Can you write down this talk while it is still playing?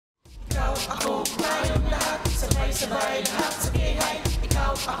ako, tayong lahat, sabay-sabay lahat sa gayhay.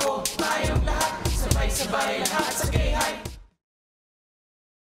 Ikaw, ako, tayong lahat, sabay-sabay lahat sa gayhay.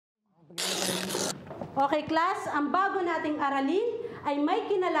 Okay, class, ang bago nating aralin ay may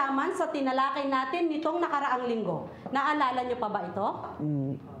kinalaman sa tinalakay natin nitong nakaraang linggo. Naalala niyo pa ba ito?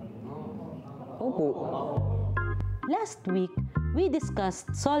 Opo. Last week, we discussed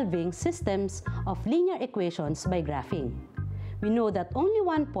solving systems of linear equations by graphing. We know that only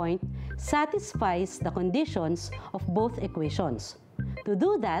one point satisfies the conditions of both equations. To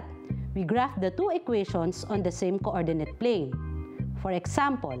do that, we graph the two equations on the same coordinate plane. For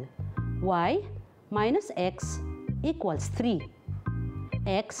example, y minus x equals 3.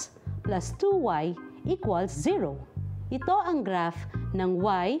 X plus 2y equals 0. Ito ang graph ng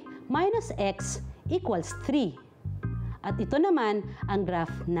y minus x equals 3. At ito naman ang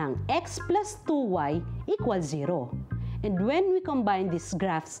graph ng x plus 2y equals 0. And when we combine these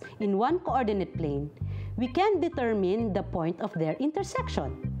graphs in one coordinate plane, we can determine the point of their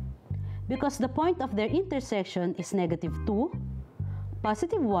intersection. Because the point of their intersection is negative 2,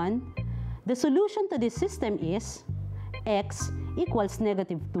 positive 1, the solution to this system is x equals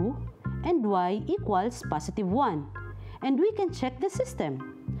negative 2 and y equals positive 1. And we can check the system.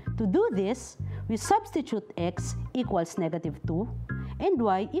 To do this, we substitute x equals negative 2 and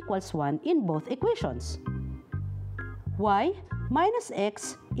y equals 1 in both equations. Y minus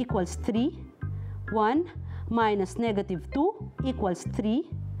x equals 3, 1 minus negative 2 equals 3,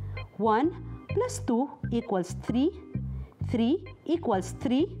 1 plus 2 equals 3, 3 equals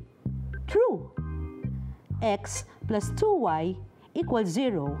 3, true. X plus 2y equals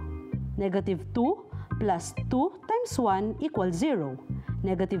 0. Negative 2 plus 2 times 1 equals 0.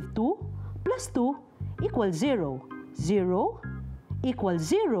 Negative 2 plus 2 equals 0. 0 equals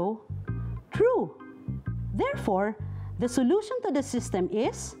 0, true. Therefore, the solution to the system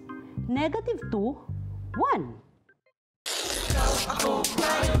is negative 2, 1. Ikaw, ako,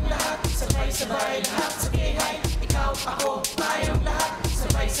 tayong lahat, sabay-sabay lahat sa gayhay. Ikaw, ako, tayong lahat,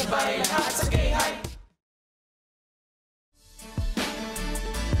 sabay-sabay lahat